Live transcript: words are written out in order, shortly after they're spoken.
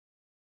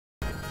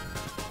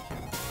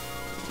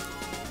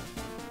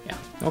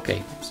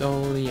Okay,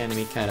 so the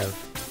enemy kind of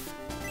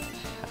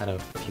had a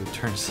few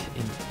turns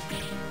in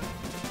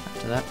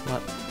after that,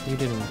 but you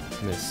didn't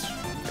miss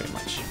very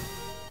much.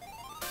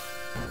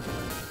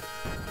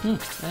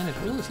 And it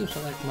really seems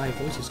like my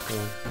voice is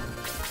going.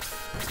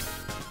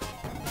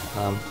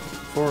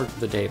 For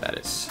the day, that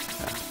is.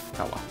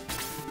 Oh well.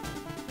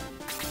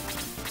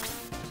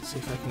 Let's see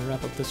if I can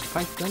wrap up this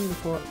fight then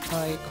before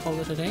I call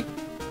it a day.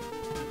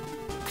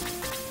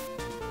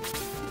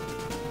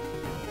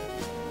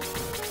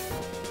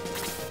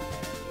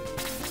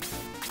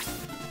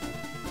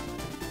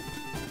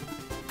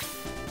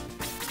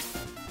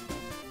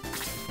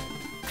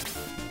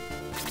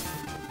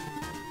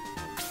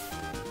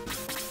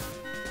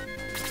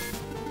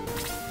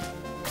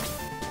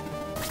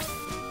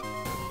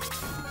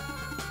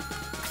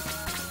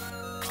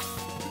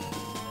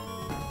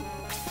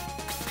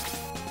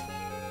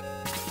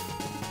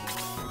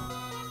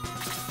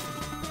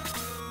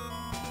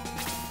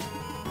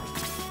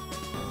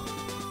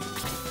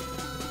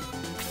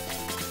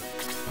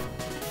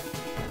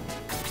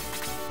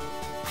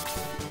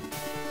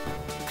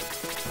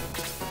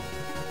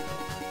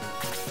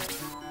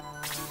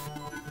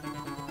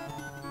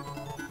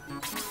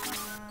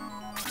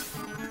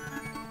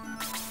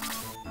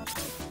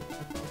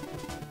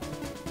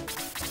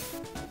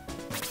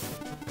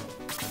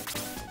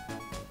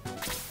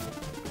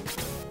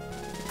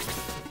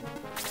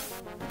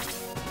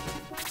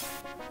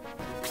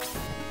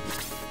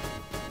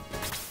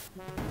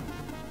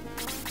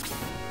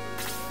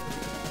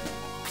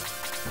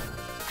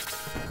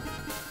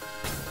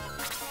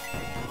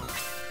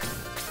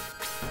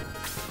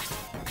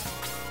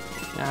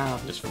 Ah,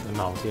 just for the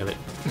novelty of it.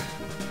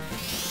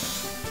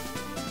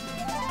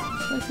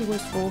 Slightly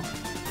wasteful.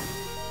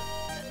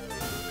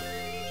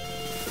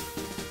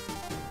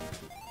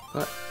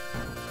 But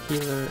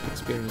healer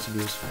experience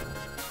abuse.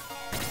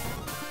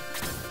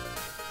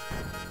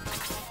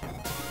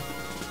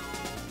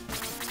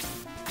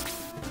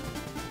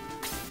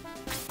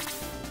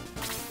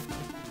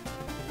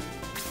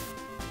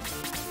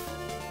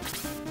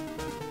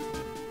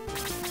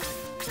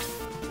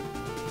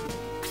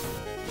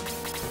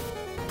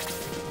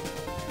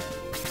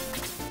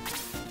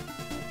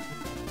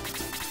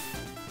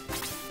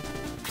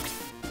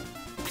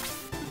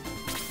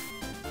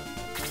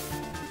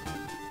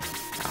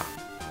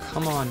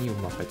 Come on, you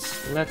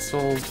Muppets. Let's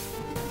all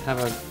have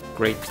a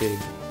great big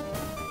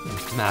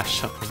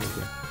mash-up over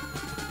here.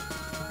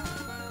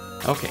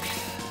 Okay,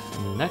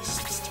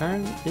 next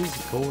turn is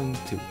going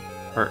to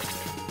hurt.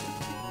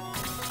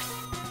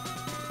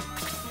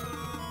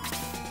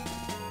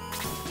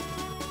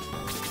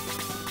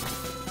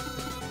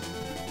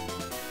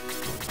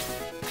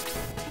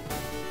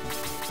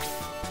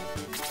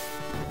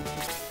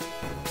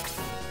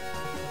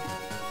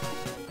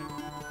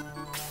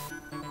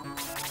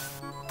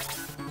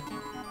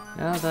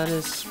 Now that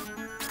is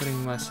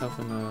putting myself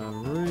in a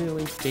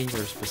really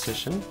dangerous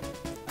position,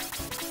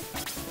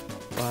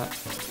 but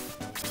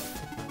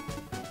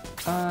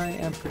I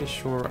am pretty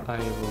sure I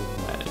will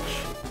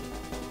manage.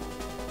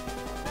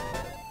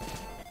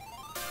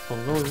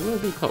 Although it will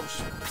be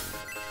close.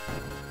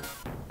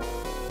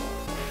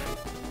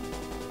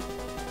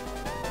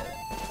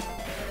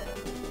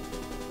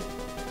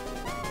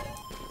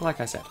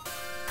 Like I said.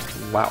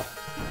 Wow.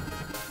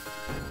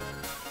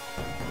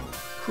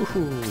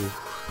 Whew.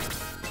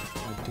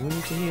 I do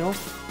need to heal.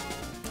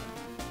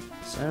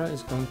 Sarah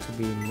is going to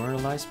be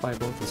myrtleized by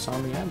both the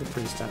zombie and the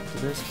priest after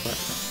this,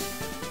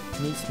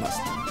 but needs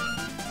must.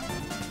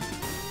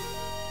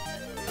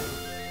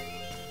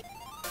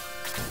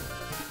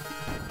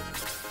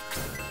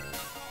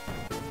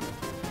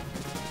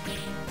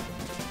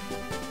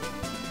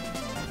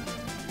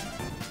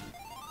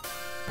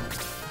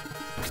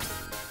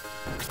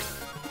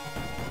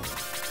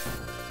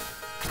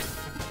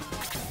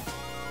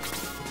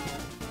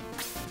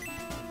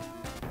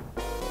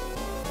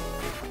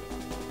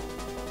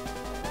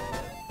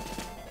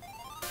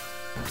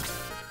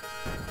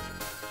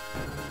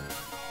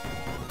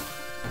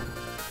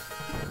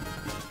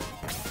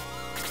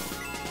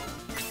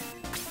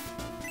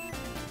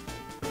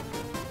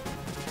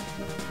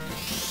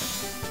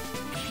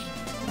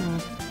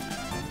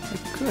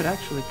 I could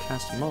actually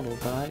cast a model,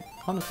 but I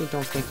honestly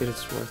don't think that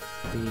it's worth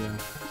the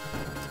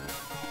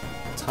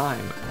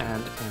time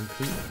and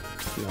MP,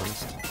 to be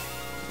honest.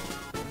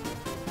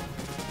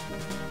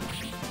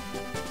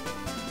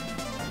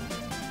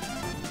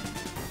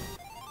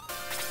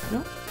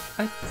 No,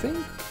 I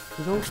think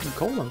those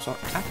golems are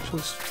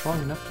actually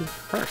strong enough to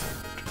hurt.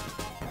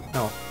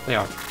 No, they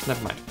are.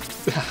 Never mind.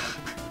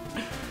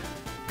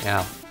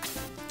 Yeah,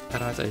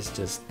 Arata is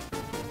just...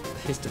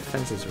 his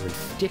defense is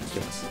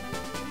ridiculous.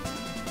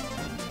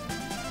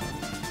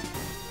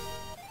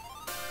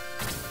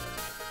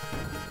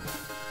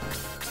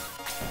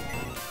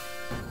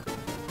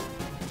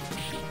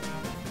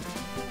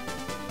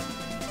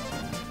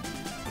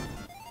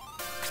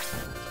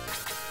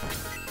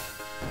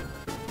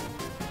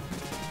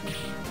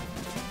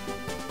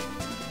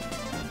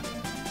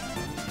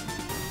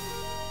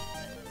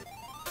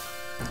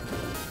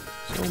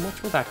 So much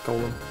for that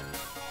golem.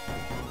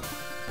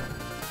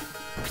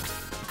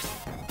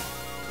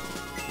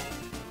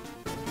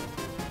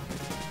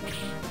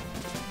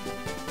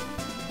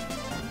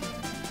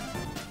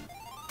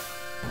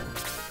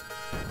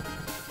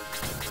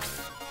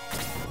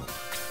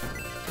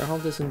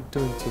 Geralt isn't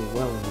doing too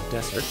well in the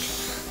desert,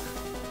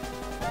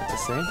 I have to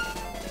say.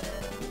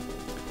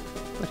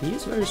 But he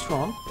is very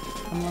strong.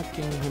 I'm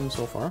liking him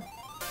so far.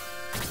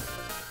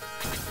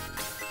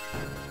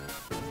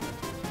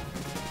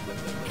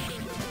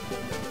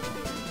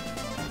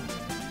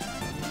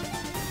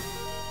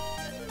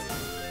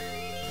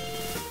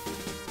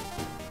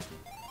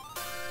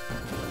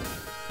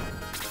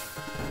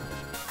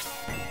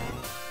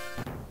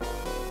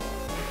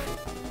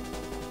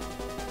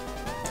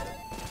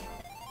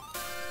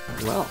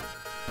 Well,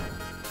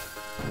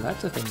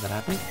 that's a thing that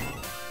happened.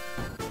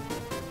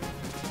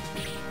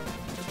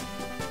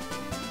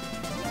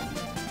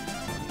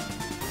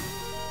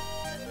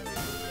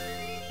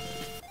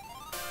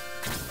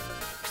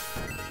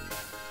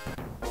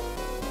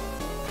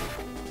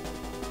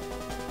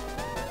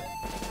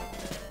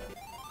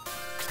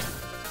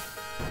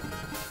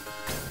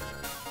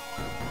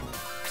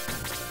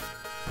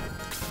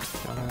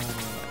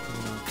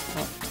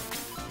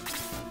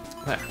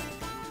 There.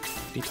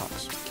 Detox.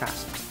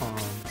 Cast on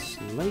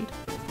Slade.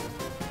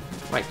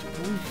 Right.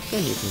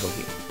 Then you can go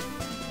heal.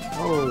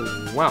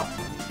 Oh, wow.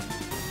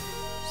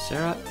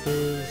 Sarah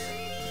is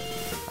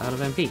out of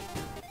MP.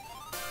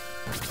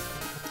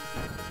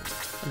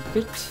 A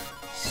bit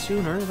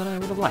sooner than I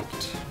would have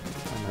liked,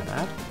 I might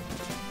add.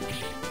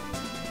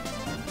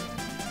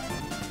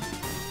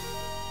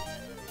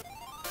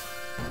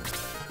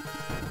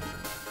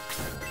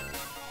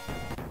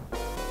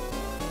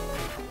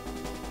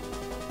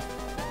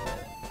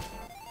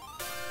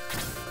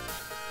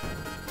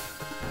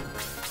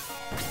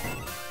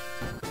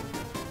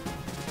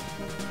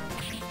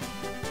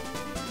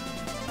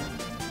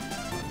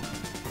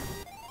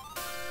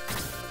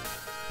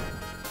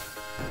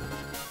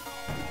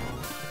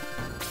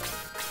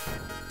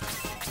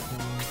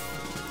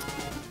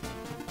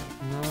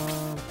 No,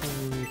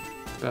 probably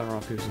better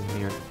off using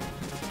here.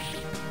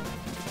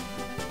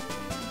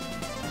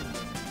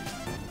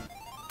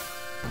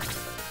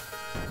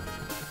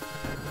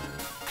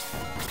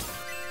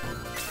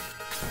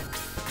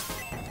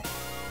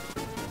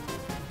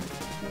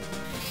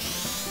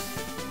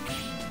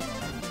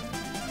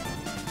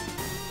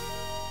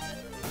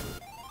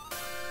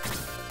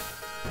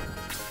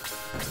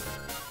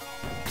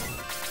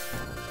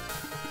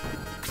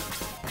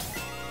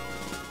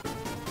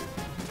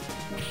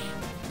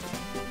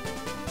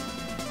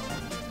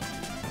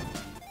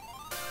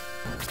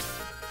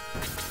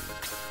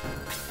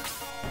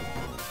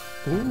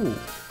 Ooh.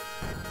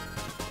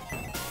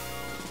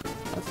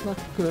 That's not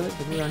good,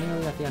 but we are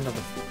nearly at the end of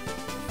the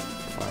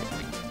fight.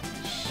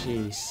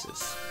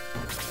 Jesus.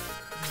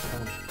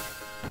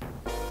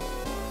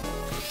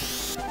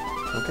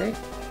 Okay.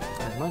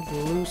 I might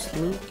lose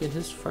Luke in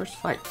his first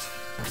fight.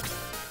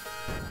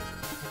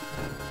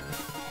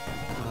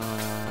 I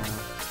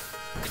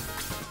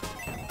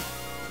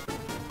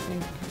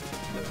think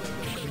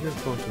you're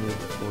going to move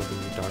before the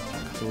Dark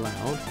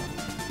Cloud.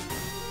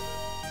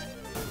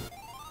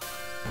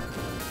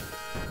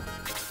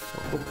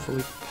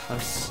 Hopefully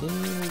Cassini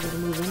will get a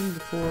move in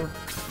before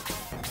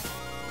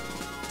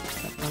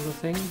that other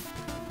thing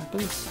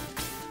happens.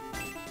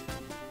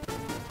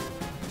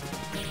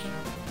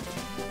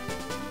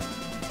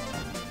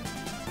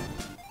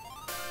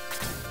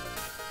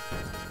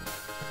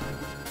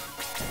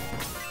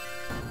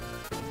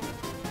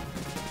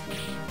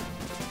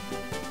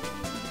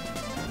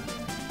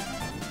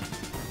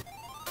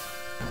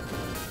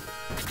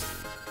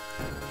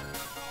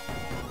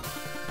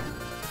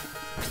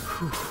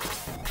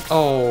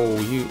 Oh,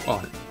 you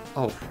are.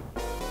 Oh,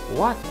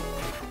 what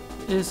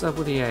is up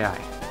with the AI?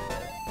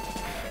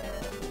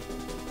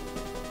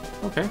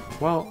 Okay,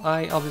 well,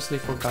 I obviously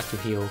forgot to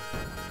heal.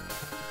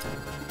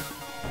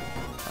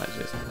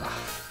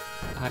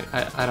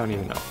 I don't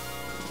even know.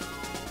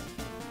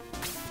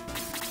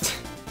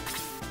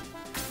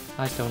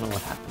 I don't know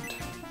what happened.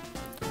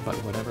 But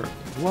whatever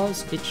it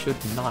was, it should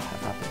not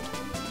have happened.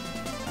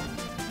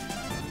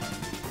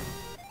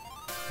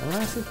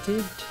 Alas, it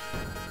did.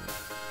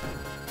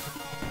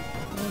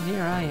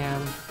 Here I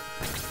am,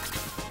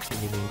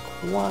 feeling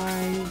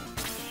quite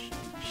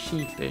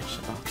sheepish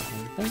about the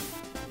whole thing.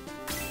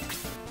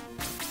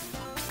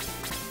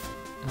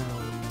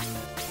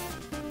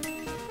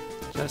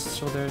 Just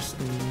so there's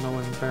no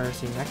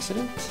embarrassing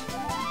accident.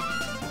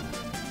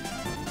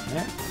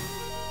 Yeah.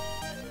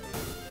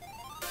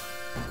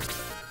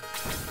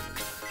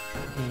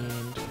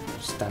 And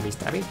stabby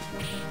stabby.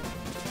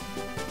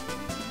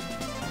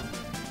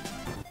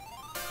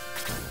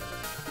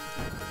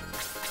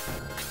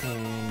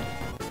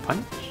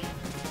 Punch.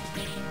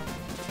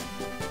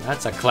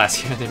 That's a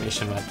classy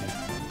animation right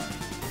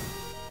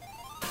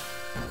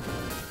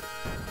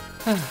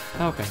there.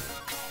 Okay.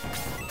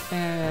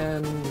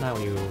 And now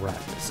you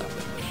wrap this up.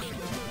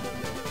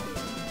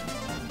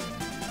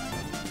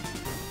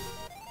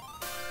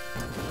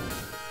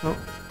 Well,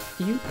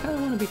 you kind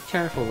of want to be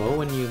careful though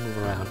when you move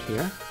around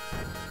here.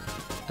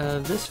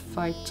 This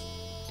fight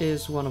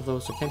is one of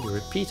those that can be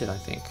repeated, I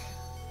think.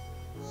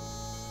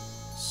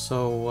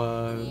 So,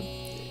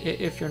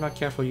 if you're not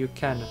careful, you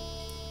can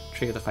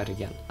trigger the fight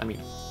again. I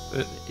mean,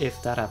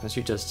 if that happens,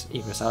 you just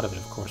egress out of it,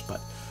 of course, but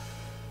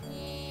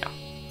yeah,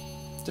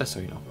 just so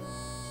you know.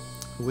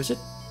 Who is it?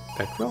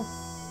 Petro?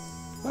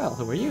 Well,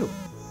 who are you?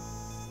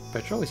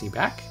 Petro, is he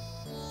back?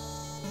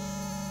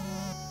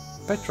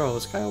 Petro,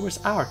 Skyover's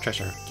our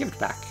treasure. Give it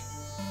back.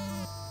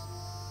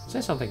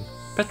 Say something.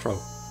 Petro.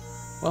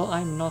 Well,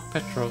 I'm not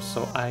Petro,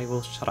 so I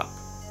will shut up.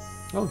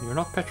 Oh, you're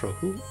not Petro.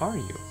 Who are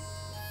you?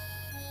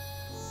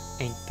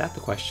 Ain't that the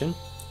question?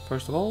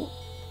 First of all,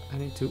 I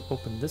need to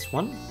open this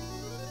one.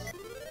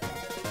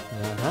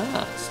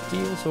 Aha!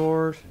 Steel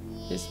sword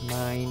is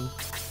mine.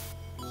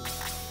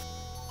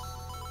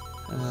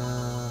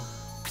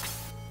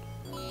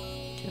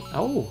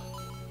 Oh!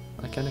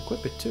 I can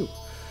equip it too.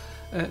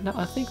 Now,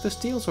 I think the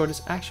steel sword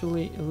is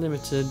actually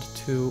limited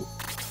to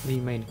the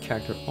main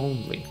character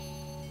only.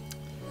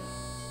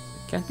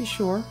 Can't be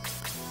sure.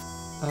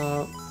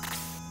 Well,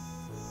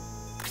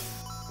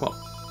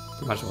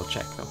 we might as well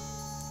check though.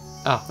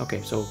 Ah,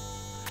 okay, so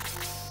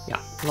yeah,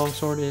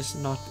 longsword is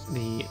not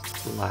the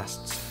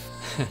last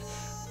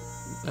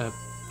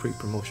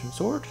pre-promotion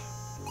sword.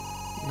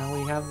 Now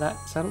we have that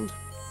settled.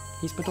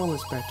 He spent all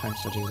his spare time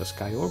studying the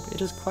sky orb.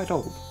 It is quite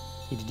old.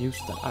 He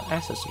deduced that our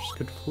ancestors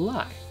could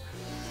fly.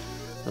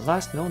 The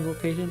last known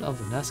location of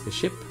the Nazca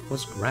ship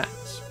was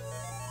Grants.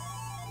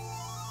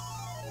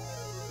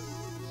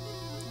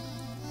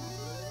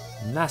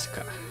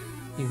 Nazca.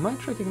 You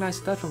might recognize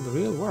that from the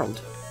real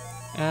world.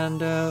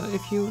 And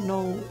if you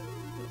know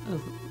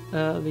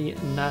the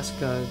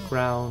Nazca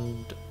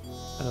ground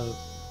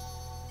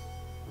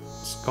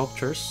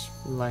sculptures,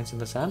 lines in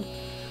the sand,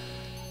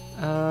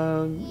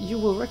 you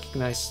will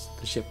recognize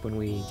the ship when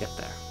we get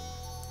there.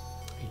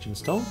 Ancient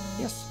stone?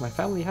 Yes, my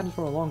family had it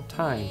for a long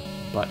time,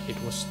 but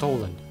it was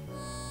stolen.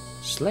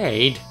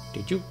 Slade?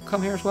 Did you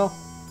come here as well?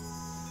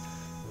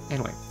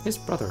 Anyway, his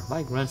brother,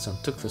 my grandson,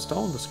 took the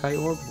stone, the sky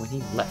orb, when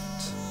he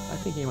left. I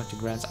think he went to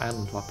Grant's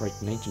Island to operate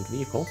an ancient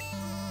vehicle.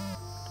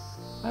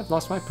 I've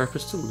lost my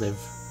purpose to live.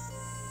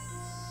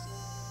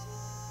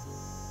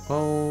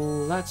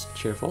 Well, that's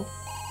cheerful.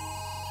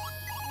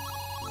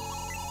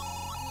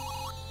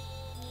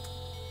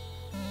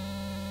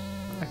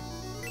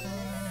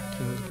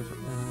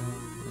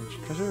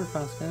 Treasure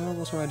found sky orb.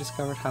 Also, I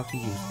discovered how to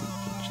use the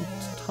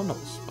ancient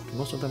tunnels, but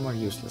most of them are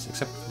useless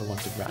except for the one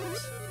to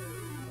Grants.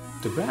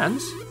 To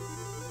Grants?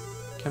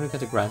 Can we get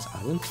to Grant's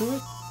Island through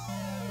it?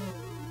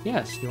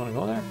 Yes, you want to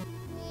go there?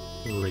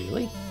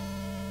 Really?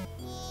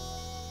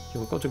 You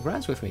will go to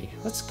Grant's with me.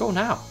 Let's go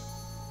now.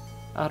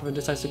 Arvin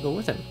decides to go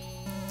with him.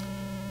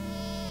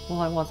 All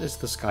I want is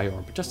the sky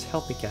orb. Just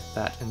help me get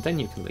that, and then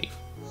you can leave.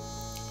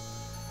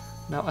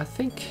 Now, I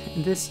think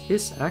this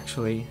is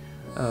actually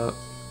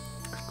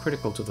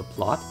critical to the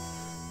plot,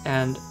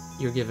 and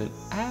you're given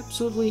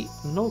absolutely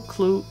no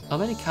clue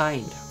of any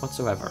kind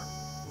whatsoever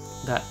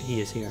that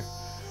he is here.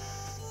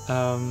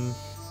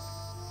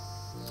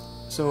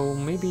 So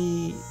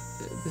maybe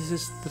this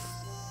is the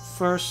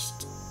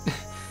first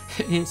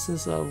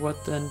instance of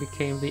what then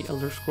became the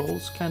Elder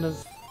Scrolls kind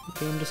of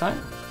game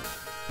design.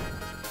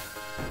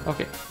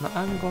 Okay, now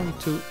I'm going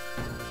to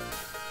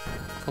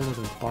follow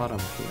the bottom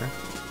here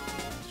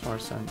as far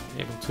as I'm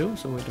able to,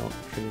 so we don't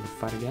trigger the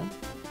fight again.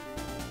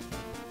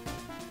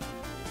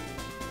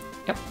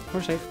 Yep,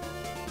 we're safe.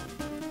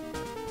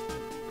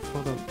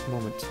 For the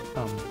moment.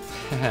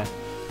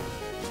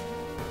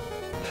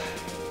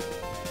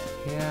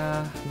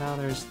 Yeah, now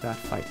there's that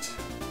fight.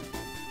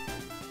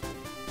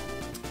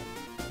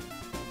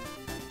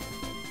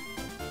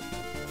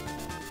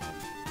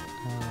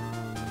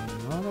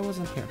 No, that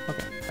wasn't here.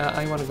 Okay.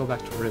 I want to go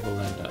back to Ribble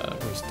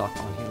and restock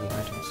on healing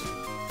items.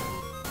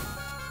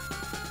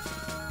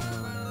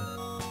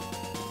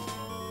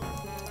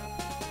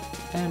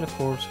 And of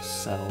course,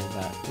 sell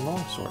that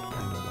longsword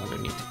I no longer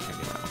need to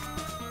carry around.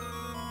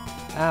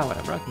 Ah,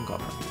 whatever, I can go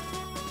around.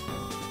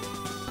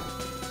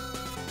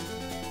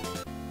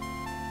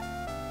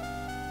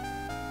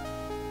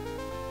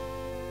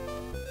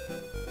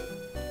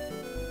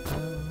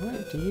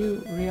 Wait, do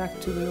you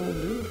react to the old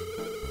dude?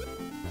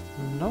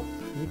 Nope,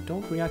 you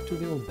don't react to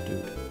the old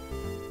dude.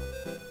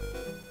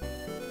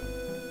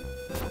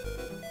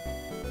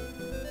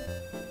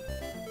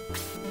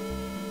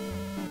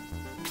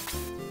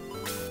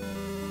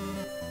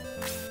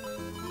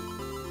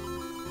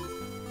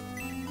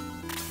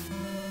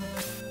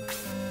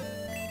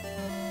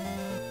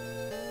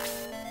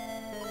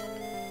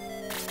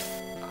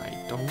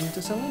 Don't need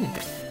to sell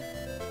anything.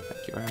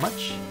 Thank you very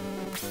much.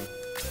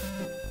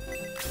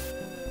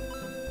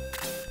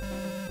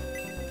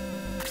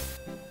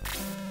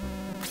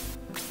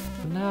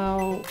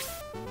 Now,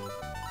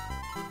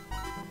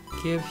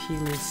 give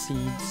healing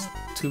seeds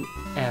to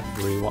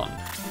everyone.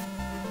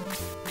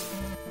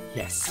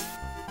 Yes.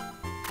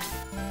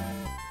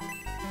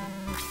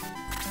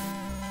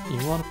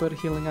 You want to put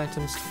healing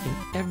items in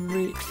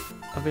every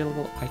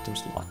available item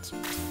slot.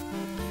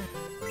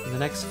 The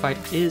next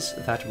fight is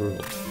that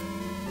rule.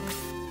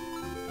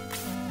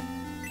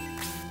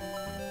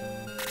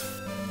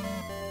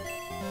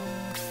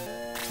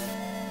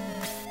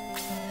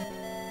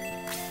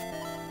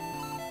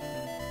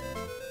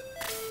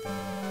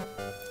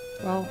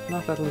 Well,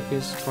 not that Luke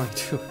is going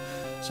to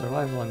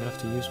survive long enough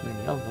to use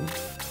many of them.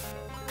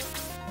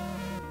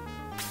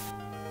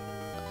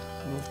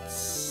 Let's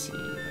see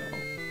though.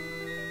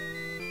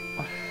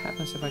 What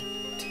happens if I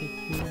take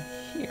you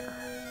here?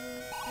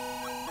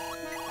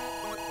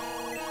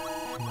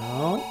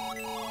 No.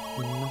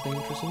 Nothing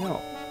interesting at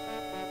all.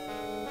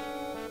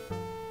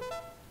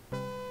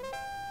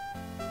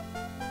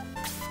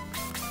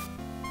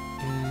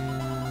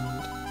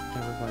 And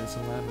everybody's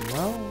alive and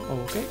well.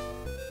 Okay.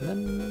 And then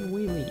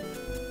we leave.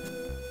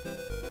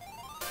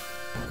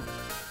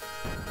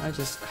 I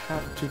just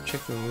have to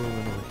check the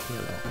ruin over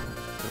here though,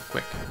 real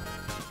quick.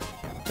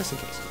 Just in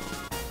case.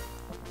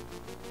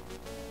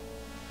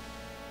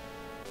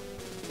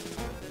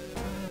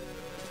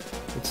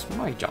 It's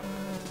my job.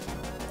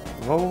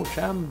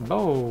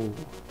 Rochambeau!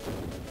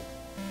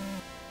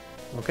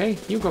 Okay,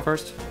 you go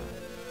first.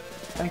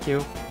 Thank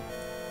you.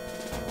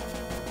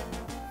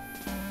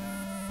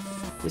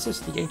 This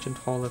is the ancient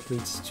hall that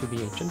leads to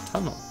the ancient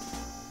tunnel.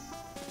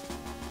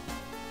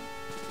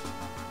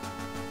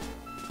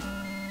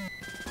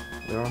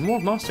 There are more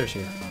monsters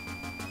here.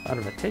 Out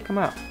of it, take them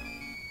out.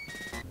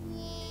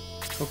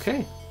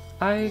 Okay,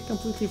 I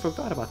completely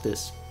forgot about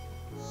this.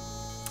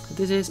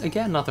 This is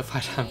again not the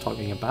fight I'm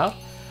talking about,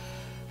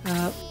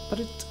 but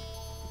it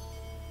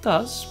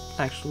does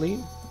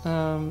actually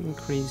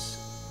increase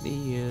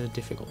the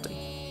difficulty.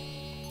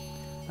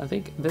 I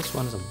think this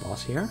one is a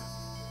boss here.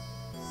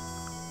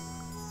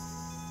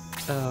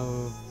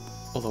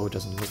 Although it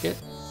doesn't look it.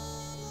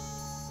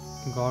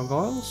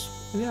 Gargoyles,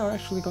 they are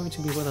actually going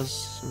to be with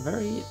us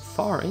very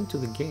far into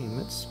the game.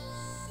 It's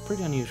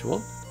pretty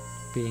unusual,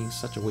 being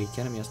such a weak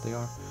enemy as they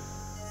are.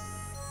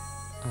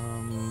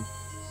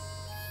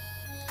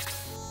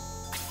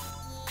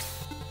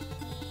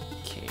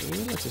 Okay,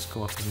 let's just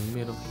go up in the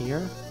middle here.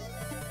 Now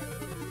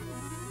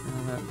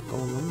that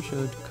golem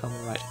should come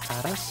right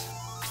at us.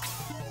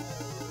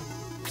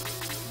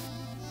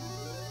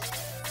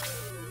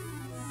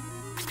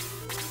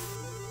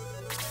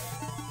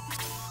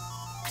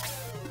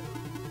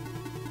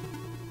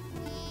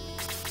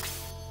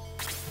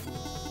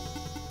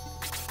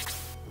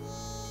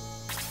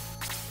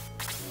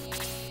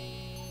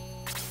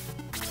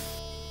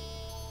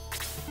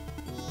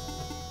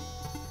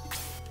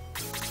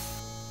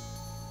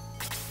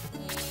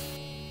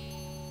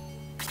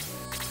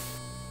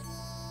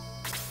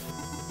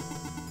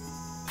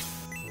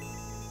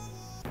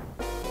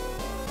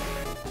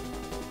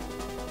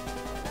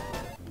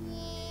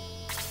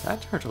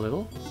 That hurt a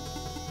little.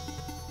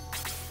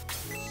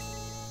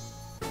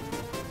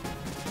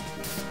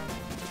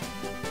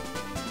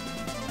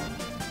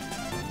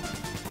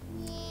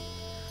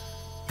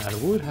 That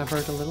would have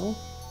hurt a little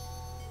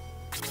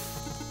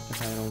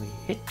if I had only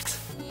hit,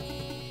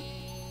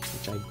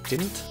 which I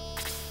didn't.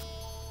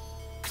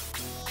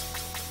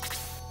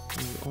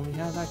 You only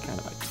have that kind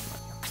of item.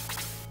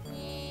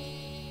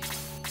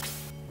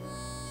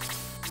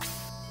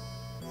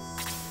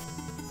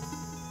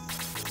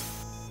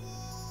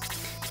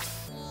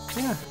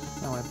 Yeah,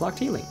 now I blocked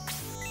healing.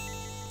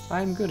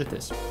 I'm good at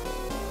this.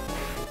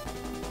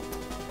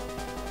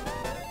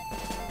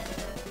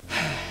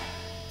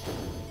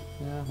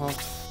 Yeah, well.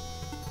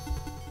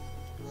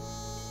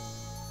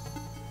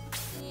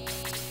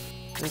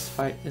 This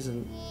fight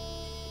isn't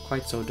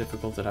quite so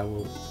difficult that I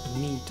will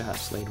need to have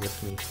Slade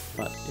with me,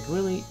 but it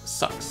really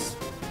sucks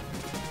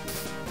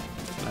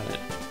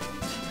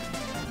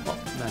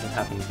that it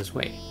happened this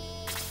way.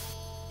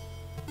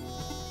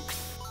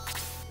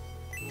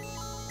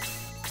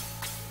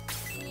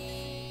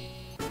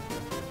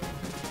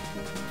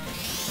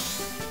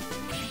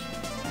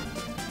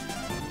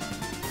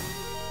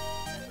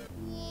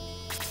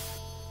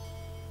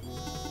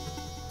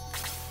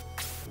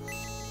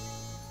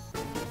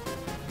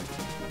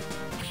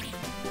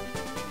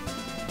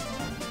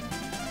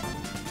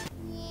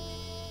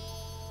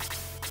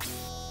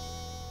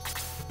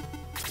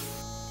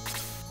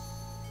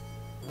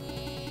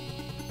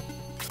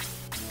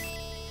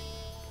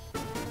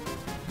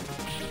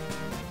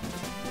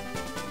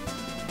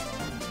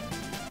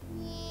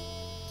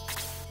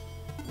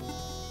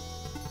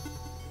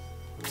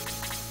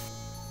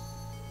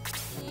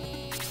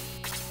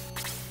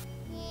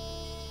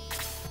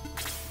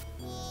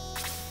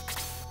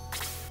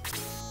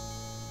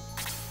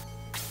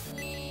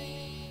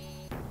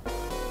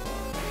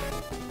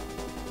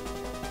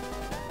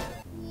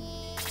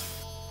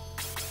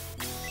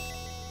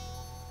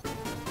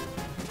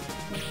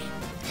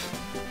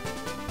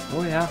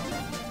 Oh yeah,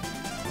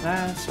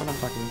 that's what I'm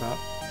talking about.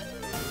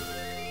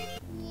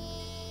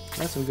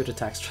 That's some good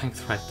attack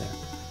strength right there.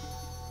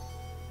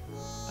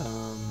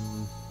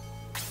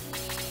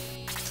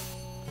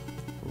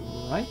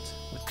 Right,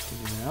 what do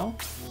we do now?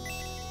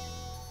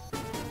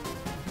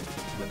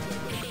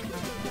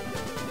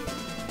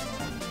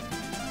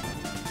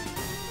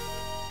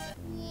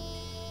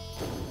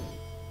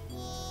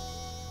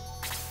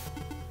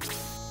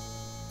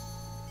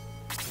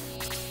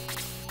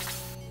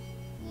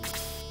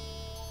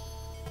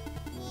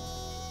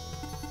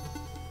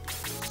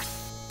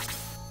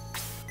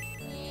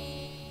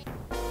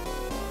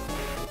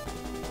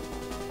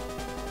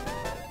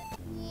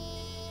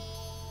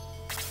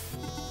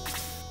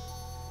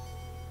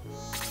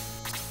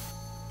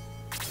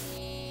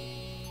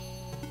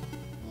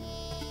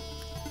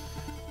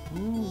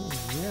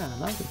 Yeah,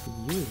 nothing for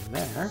you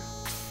there.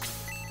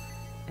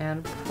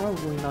 And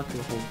probably not do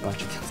a whole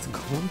bunch against the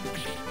golem.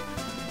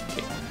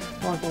 Okay,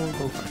 well, I'll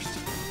go first.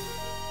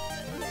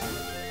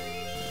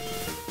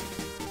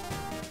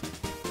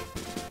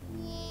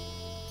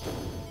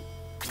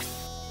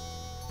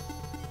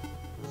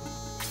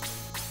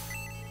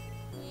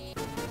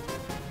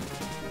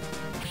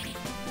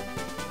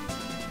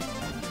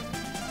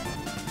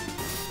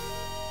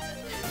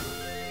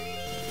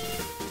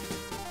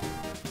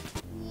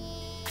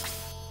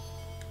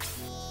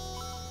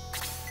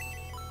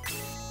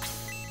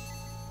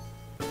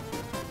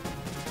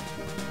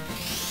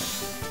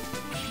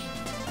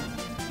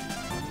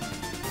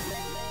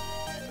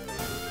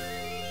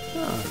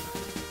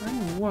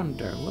 I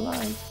wonder, will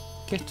I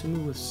get to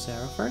move with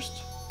Sarah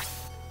first?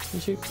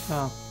 Then she,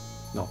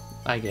 no,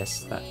 I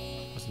guess that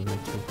wasn't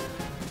meant to be.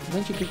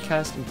 Then she could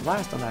cast a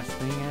blast on that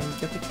thing and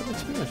get the kill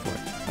experience for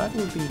it. That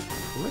would be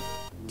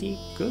pretty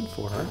good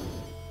for her.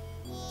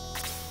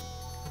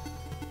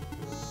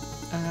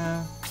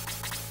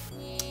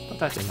 But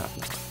that didn't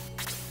happen.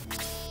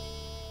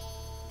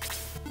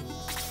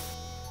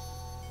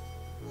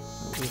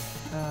 We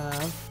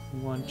have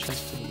one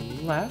chest to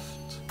the left.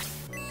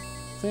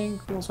 I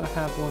think we also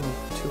have one or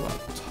two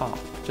up top.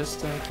 Just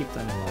keep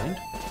that in mind.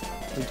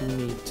 We do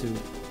need to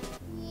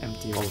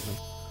empty all of them.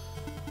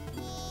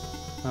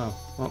 Oh,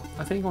 well,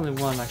 I think only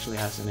one actually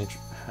has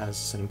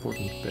an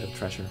important bit of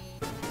treasure.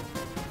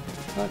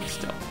 But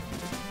still.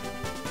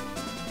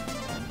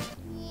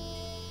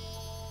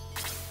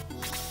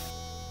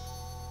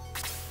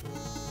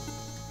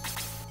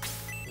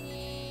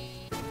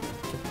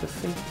 Get the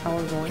figth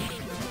power going.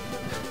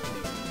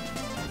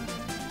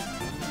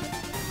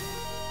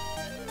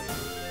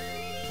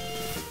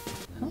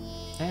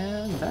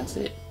 And that's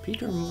it.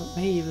 Peter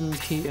may even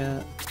be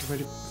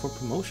ready for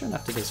promotion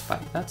after this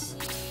fight.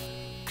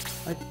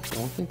 I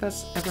don't think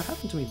that's ever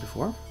happened to me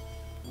before,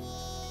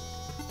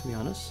 to be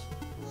honest.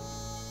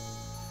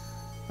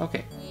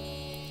 Okay,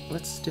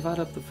 let's divide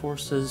up the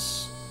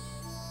forces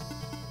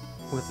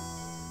with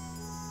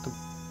a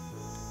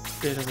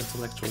bit of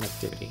intellectual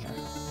activity here.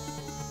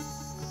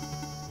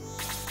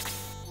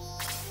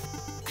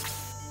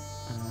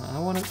 I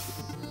want to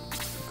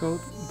go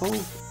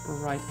both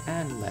right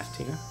and left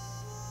here.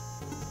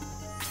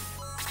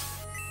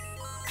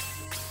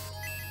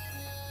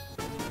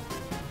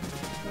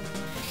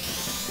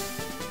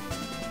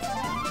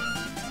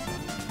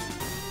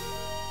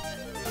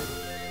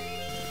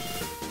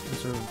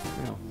 Sort of,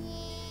 you know,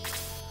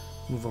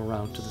 move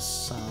around to the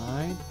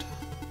side.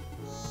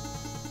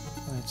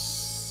 Let's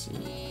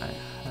see, I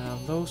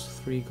have those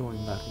three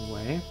going that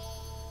way.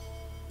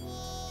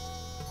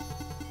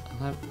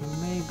 I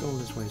may go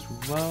this way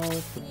as well.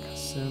 Put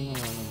Kasim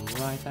on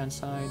the right hand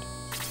side.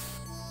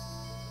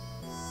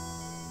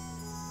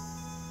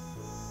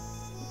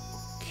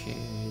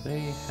 Okay, they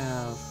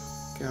have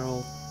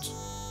Geralt,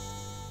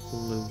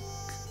 Luke,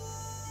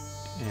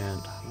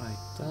 and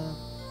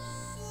Raita.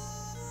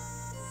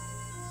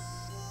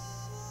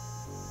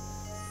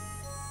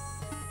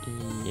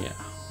 Yeah,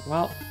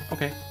 well,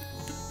 okay.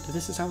 So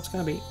this is how it's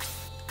gonna be.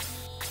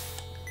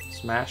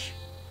 Smash.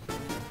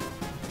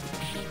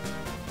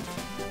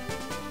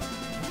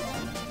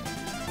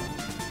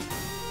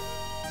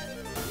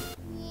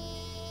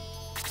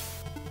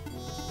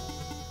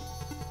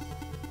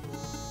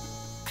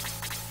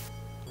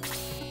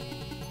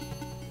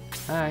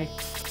 Hi.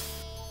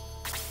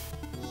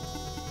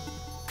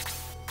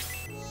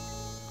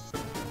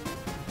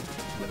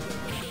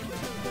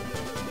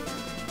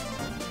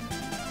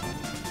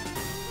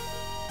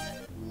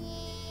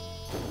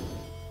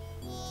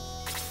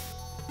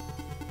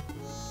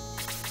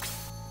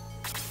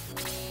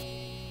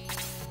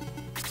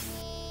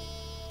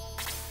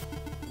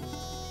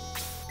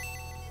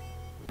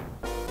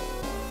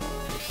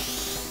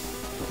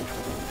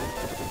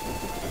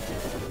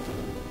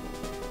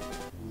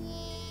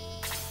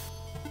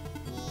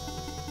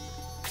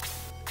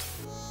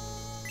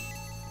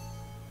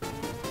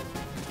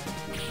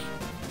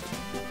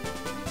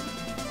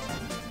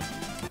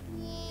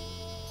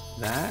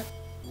 That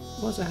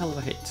was a hell of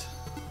a hit.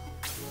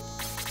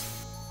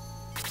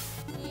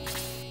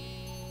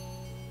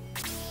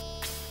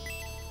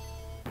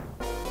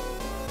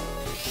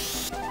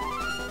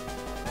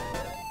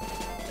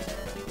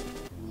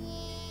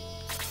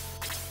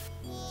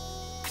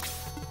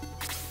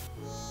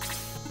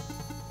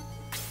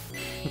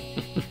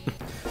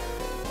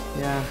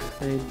 Yeah,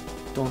 they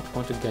don't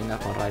want to gang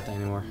up on Raita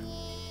anymore.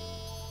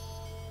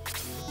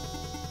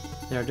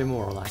 They are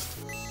demoralized.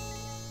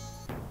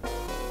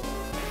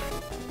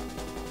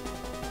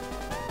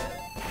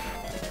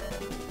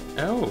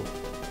 Oh!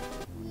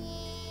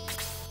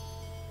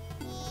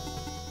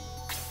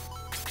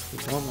 We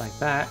don't like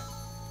that.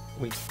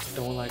 We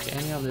don't like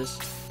any of this.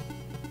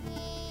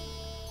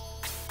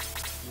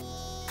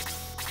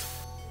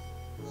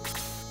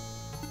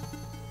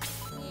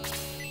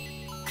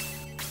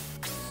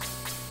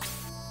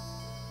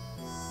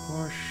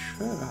 Or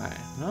should I?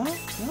 No,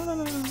 no, no,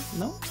 no, no,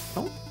 no,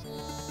 no.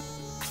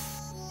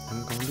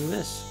 I'm gonna do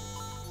this.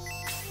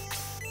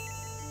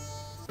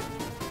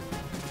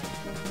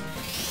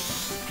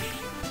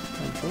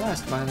 the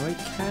last, by the way,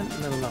 can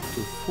level up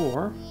to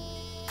 4.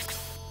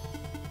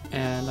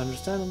 And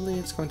understandably,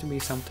 it's going to be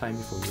some time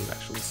before you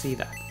actually see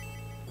that.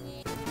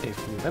 If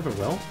you ever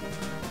will.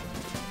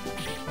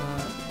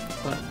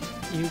 But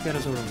you get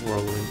a sort of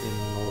whirlwind in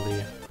all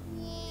the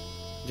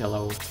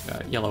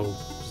yellow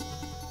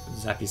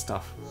zappy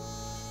stuff.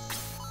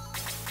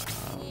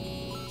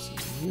 So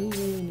you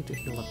really need to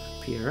heal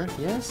up here.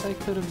 Yes, I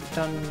could have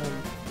done a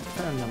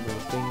fair number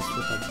of things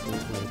with that blue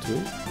level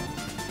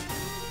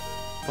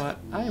 2. But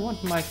I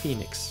want my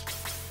Phoenix.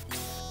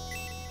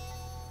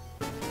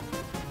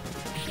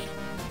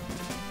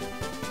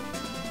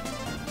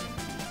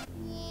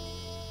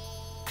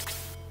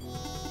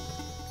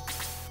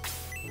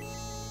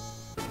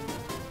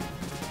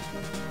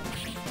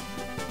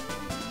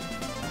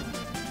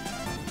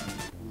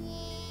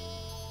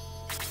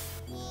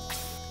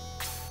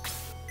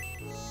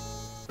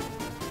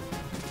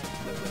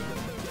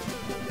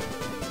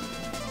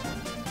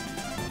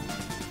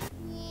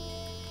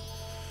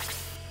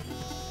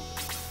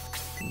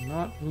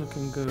 Not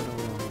looking good over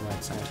on the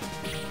right side.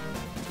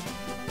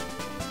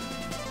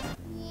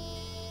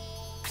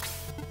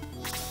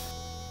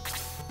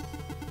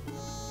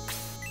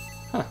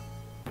 Huh.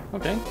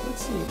 Okay,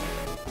 let's see.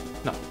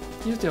 No,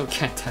 you still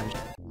can't damage.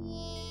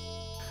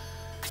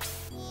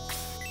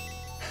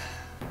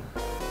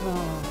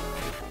 Oh,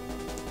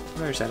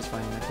 very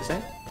satisfying, I have to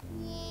say.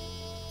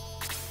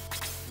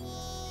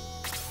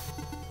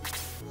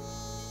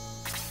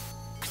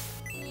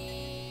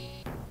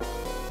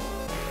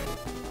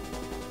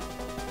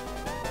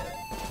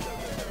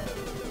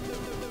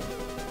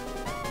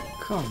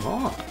 Come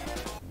on!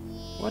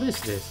 What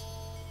is this?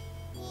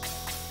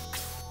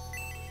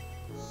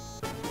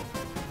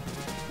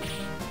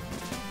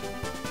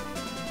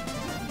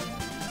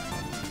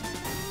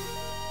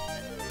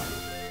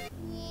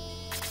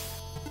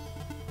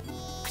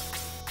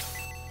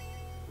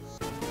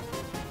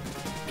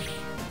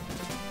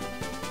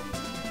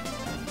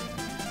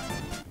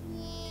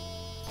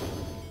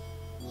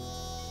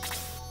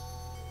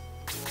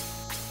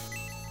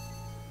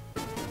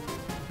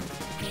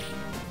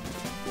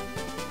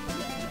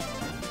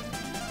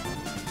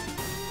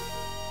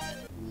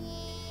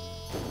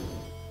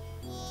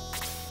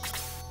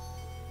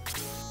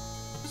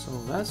 So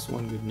that's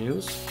one good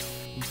news.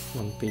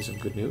 One piece of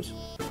good news.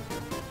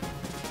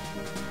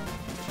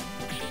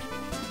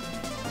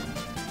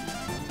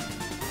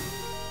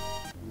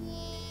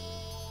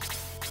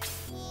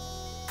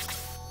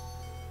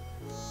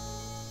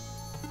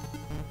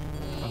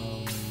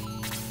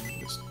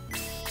 Just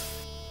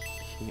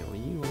heal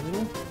you a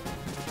little.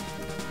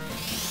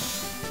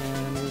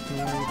 And we can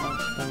worry about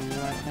the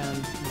right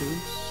hand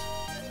dudes.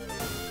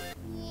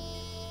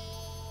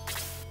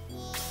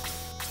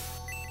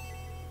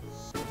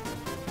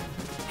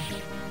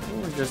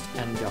 Or just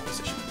end the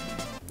opposition.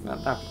 Well,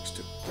 that works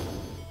too.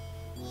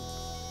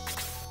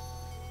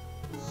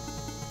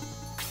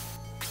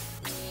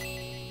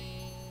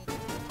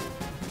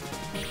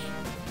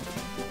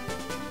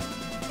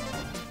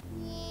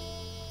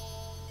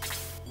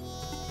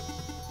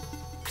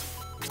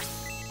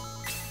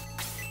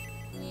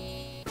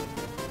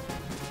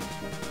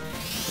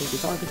 Take the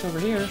targets over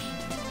here.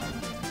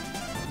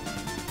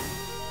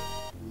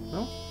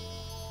 No?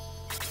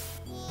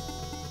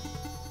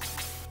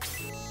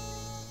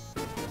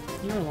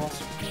 You're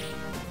lost.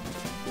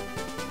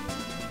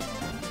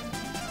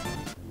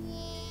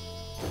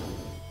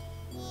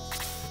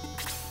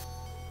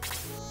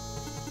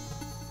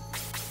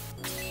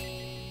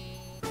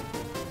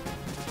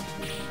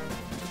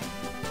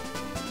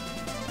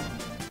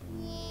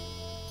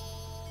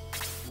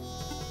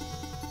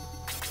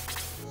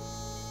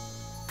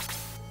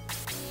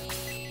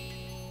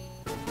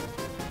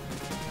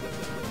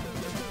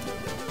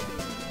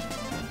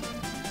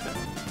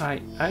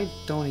 I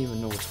don't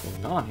even know what's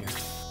going on here.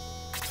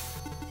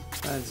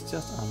 That's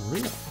just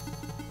unreal.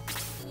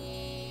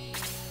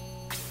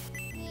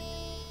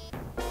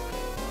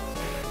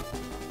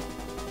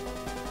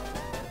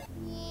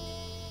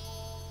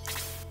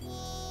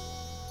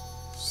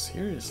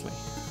 Seriously.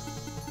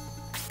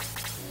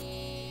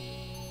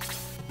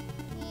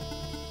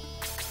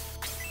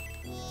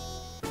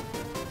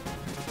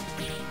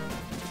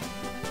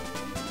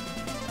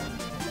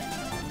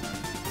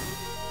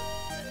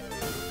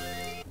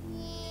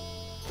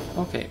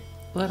 Okay,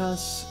 let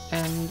us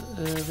end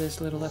this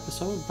little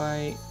episode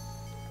by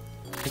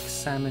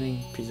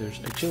examining Peter's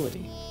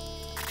agility.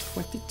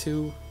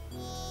 22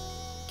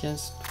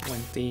 against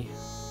 20,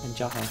 and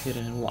Jaha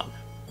hidden in 1.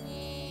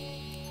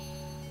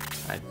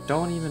 I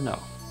don't even know.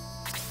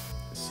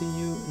 See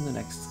you in the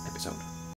next episode.